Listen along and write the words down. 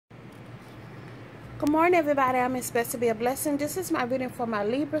Good morning, everybody. I'm expected to be a blessing. This is my reading for my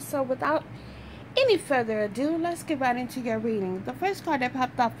Libra. So without any further ado, let's get right into your reading. The first card that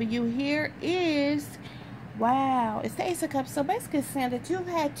popped off for you here is, wow, it's the Ace of Cups. So basically it's saying that you've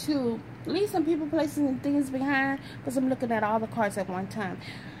had to leave some people, places, and things behind, because I'm looking at all the cards at one time,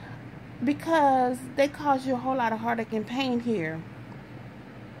 because they caused you a whole lot of heartache and pain here.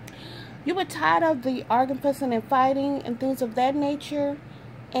 You were tired of the arguing, fussing, and fighting and things of that nature,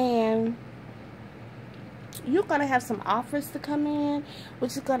 and you're going to have some offers to come in,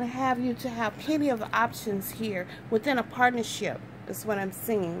 which is going to have you to have plenty of options here within a partnership, is what I'm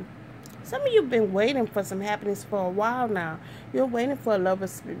seeing. Some of you have been waiting for some happiness for a while now. You're waiting for a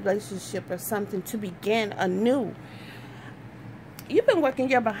lover's relationship or something to begin anew. You've been working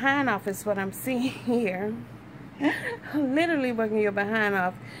your behind off, is what I'm seeing here. Literally working your behind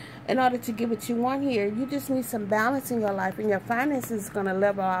off in order to get what you want here. You just need some balance in your life, and your finances is going to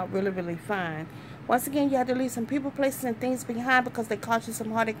level out really, really fine. Once again, you have to leave some people, places, and things behind because they cause you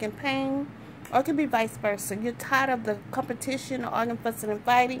some heartache and pain. Or it could be vice versa. You're tired of the competition, arguing, fussing, and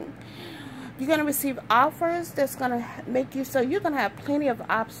fighting. You're going to receive offers that's going to make you, so you're going to have plenty of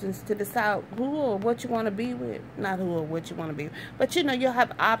options to decide who or what you want to be with. Not who or what you want to be, but you know, you'll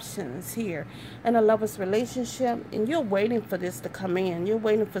have options here in a lover's relationship, and you're waiting for this to come in. You're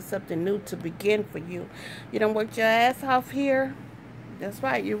waiting for something new to begin for you. You done worked your ass off here. That's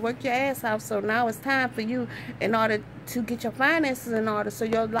right, you worked your ass off, so now it's time for you in order to get your finances in order so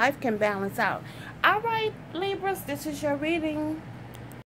your life can balance out. All right, Libras, this is your reading.